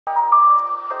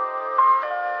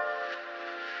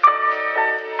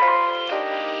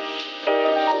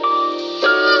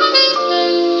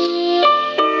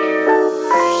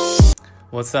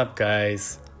What's up,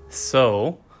 guys?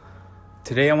 So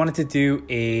today I wanted to do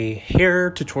a hair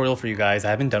tutorial for you guys. I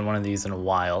haven't done one of these in a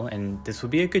while, and this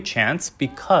would be a good chance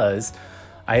because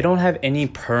I don't have any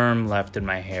perm left in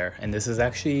my hair, and this is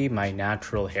actually my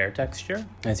natural hair texture.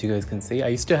 As you guys can see, I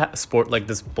used to sport like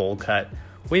this bowl cut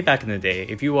way back in the day.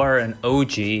 If you are an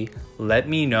OG, let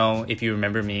me know if you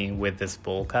remember me with this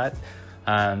bowl cut.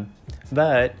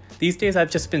 But these days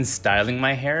I've just been styling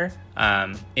my hair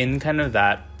in kind of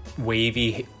that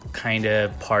wavy kind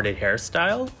of parted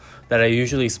hairstyle that I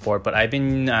usually sport, but I've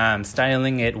been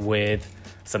styling it with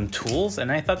some tools,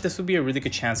 and I thought this would be a really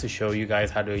good chance to show you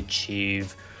guys how to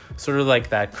achieve sort of like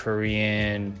that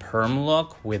Korean perm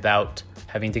look without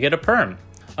having to get a perm.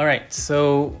 All right,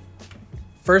 so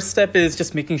first step is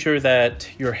just making sure that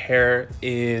your hair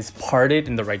is parted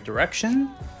in the right direction.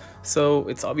 So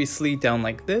it's obviously down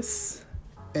like this,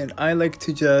 and I like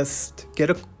to just get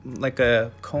a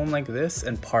comb like this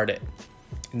and part it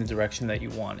in the direction that you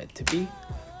want it to be.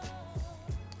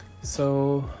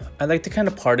 So I like to kind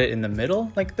of part it in the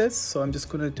middle like this, so I'm just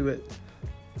going to do it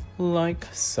like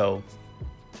so.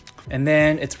 And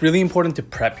then it's really important to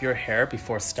prep your hair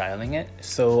before styling it.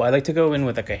 So I like to go in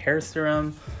with like a hair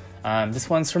serum. This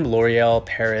one's from L'Oreal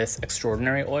Paris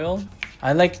Extraordinary Oil.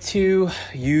 I like to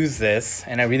use this,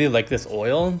 and I really like this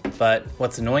oil, but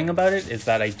what's annoying about it is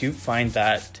that I do find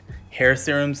that hair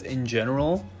serums in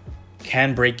general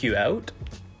can break you out.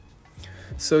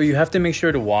 So you have to make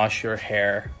sure to wash your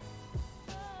hair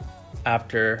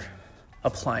after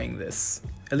applying this,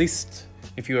 at least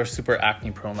if you are super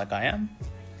acne prone like I am.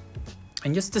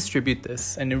 And just distribute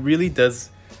this, and it really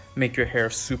does make your hair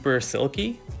super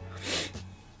silky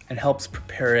and helps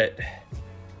prepare it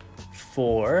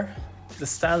for the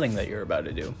styling that you're about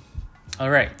to do. All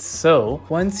right, so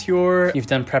once you've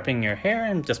done prepping your hair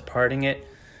and just parting it,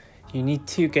 you need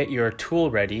to get your tool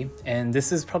ready, and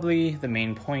this is probably the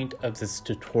main point of this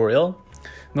tutorial.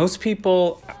 Most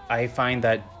people, I find,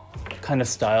 that kind of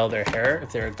style their hair,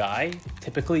 if they're a guy,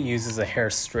 typically uses a hair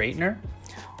straightener,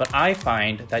 but I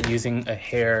find that using a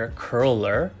hair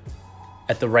curler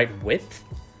at the right width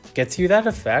gets you that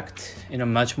effect in a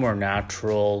much more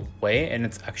natural way, and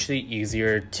it's actually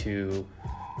easier to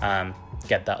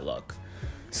get that look.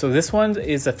 So this one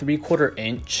is a 3/4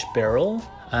 inch barrel,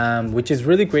 which is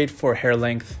really great for hair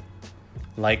length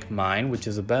like mine, which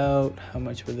is about, how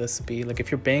much would this be? Like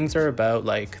if your bangs are about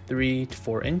like 3 to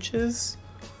 4 inches,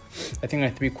 I think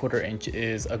a 3/4 inch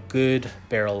is a good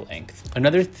barrel length.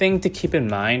 Another thing to keep in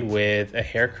mind with a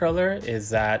hair curler is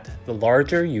that the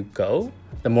larger you go,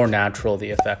 the more natural the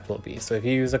effect will be. So if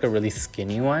you use like a really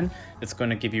skinny one, it's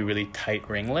going to give you really tight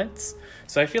ringlets.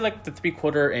 So I feel like the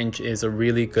 3/4 inch is a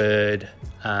really good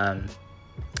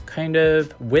kind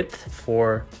of width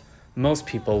for most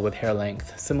people with hair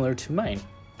length similar to mine.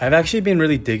 I've actually been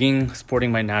really digging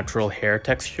sporting my natural hair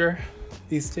texture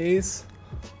these days.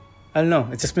 I don't know,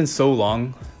 it's just been so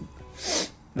long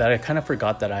that I kind of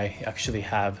forgot that I actually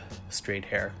have straight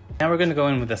hair. Now we're gonna go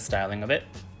in with the styling of it.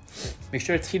 Make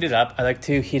sure it's heated up. I like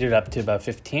to heat it up to about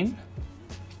 15.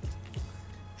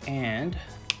 And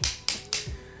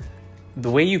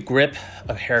the way you grip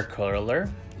a hair curler,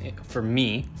 for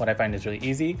me, what I find is really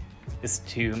easy, is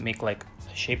to make like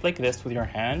a shape like this with your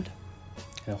hand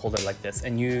and hold it like this,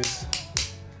 and use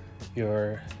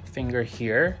your finger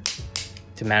here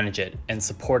to manage it and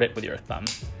support it with your thumb,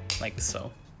 like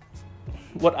so.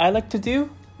 What I like to do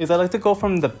is I like to go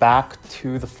from the back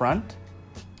to the front.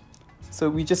 So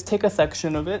we just take a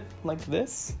section of it like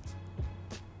this,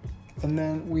 and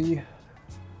then we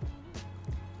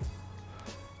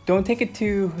don't take it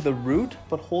to the root,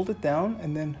 but hold it down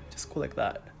and then just go like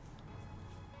that.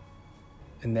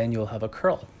 And then you'll have a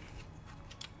curl.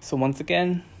 So once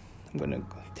again, I'm gonna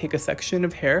take a section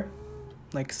of hair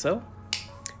like so,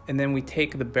 and then we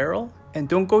take the barrel, and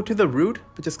don't go to the root,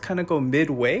 but just kind of go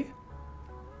midway,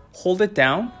 hold it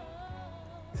down,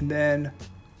 and then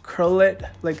curl it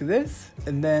like this,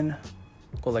 and then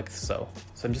go like so.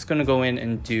 So I'm just gonna go in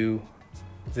and do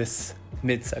this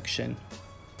midsection.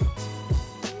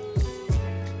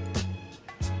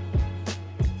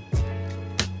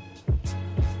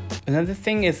 Another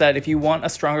thing is that if you want a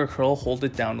stronger curl, hold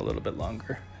it down a little bit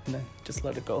longer, and then just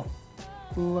let it go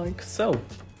like so.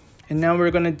 And now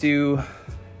we're gonna do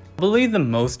probably the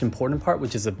most important part,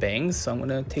 which is the bangs. So I'm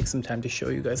gonna take some time to show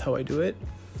you guys how I do it.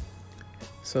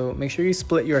 So make sure you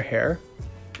split your hair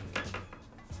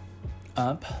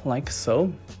up like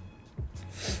so.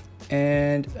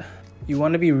 And you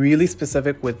want to be really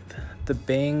specific with the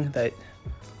bang that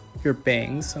your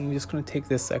bangs. So I'm just going to take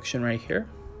this section right here,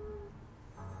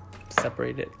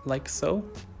 separate it like so,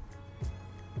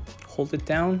 hold it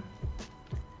down,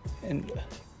 and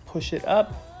push it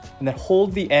up, and then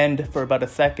hold the end for about a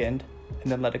second,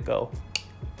 and then let it go.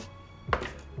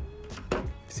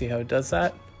 See how it does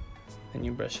that? Then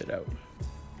you brush it out.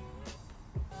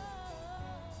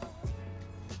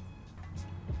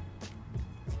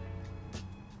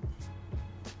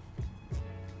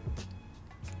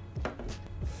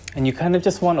 And you kind of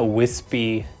just want a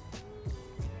wispy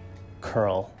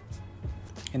curl.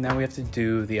 And now we have to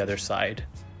do the other side.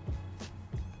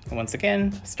 And once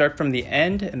again, start from the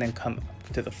end and then come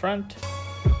to the front.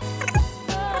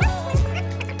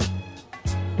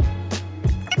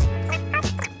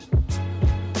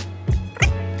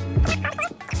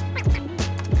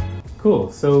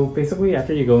 Cool, so basically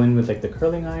after you go in with like the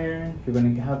curling iron, you're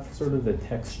going to have sort of the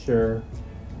texture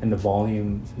and the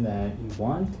volume that you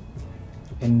want.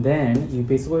 And then you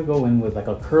basically go in with like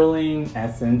a curling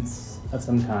essence of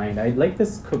some kind. I like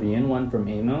this Korean one from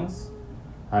Amos,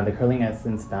 the Curling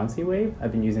Essence Bouncy Wave.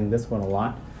 I've been using this one a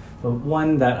lot. But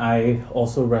one that I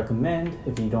also recommend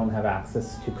if you don't have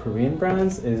access to Korean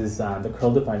brands is the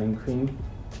Curl Defining Cream,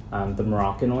 the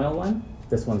Moroccan oil one.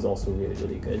 This one's also really,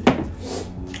 really good.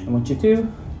 And what you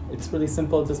do, it's really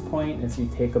simple at this point, is you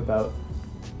take about,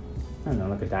 I don't know,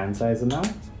 like a dime size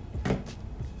amount.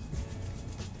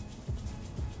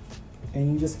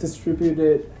 And you just distribute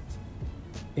it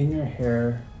in your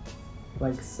hair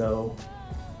like so.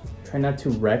 Try not to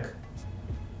wreck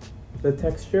the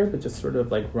texture, but just sort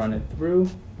of like run it through.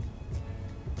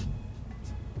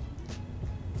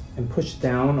 And push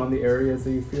down on the areas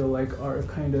that you feel like are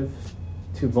kind of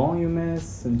too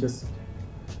voluminous and just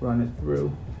run it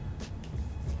through.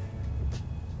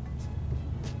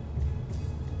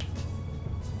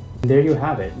 And there you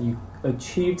have it. You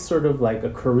achieved sort of like a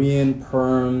Korean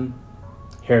perm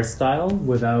hairstyle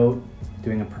without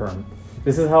doing a perm.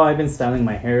 This is how I've been styling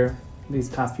my hair these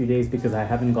past few days because I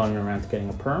haven't gotten around to getting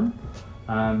a perm.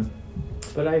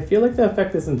 But I feel like the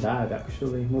effect isn't bad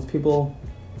actually. Most people,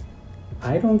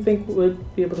 I don't think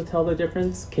would be able to tell the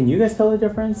difference. Can you guys tell the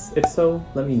difference? If so,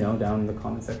 let me know down in the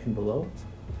comment section below.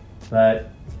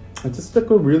 But it's just like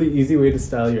a really easy way to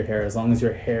style your hair as long as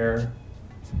your hair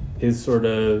is sort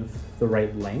of the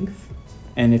right length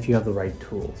and if you have the right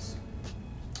tools.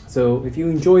 So if you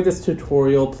enjoyed this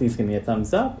tutorial, please give me a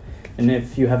thumbs up. And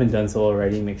if you haven't done so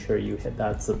already, make sure you hit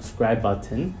that subscribe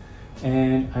button.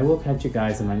 And I will catch you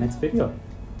guys in my next video.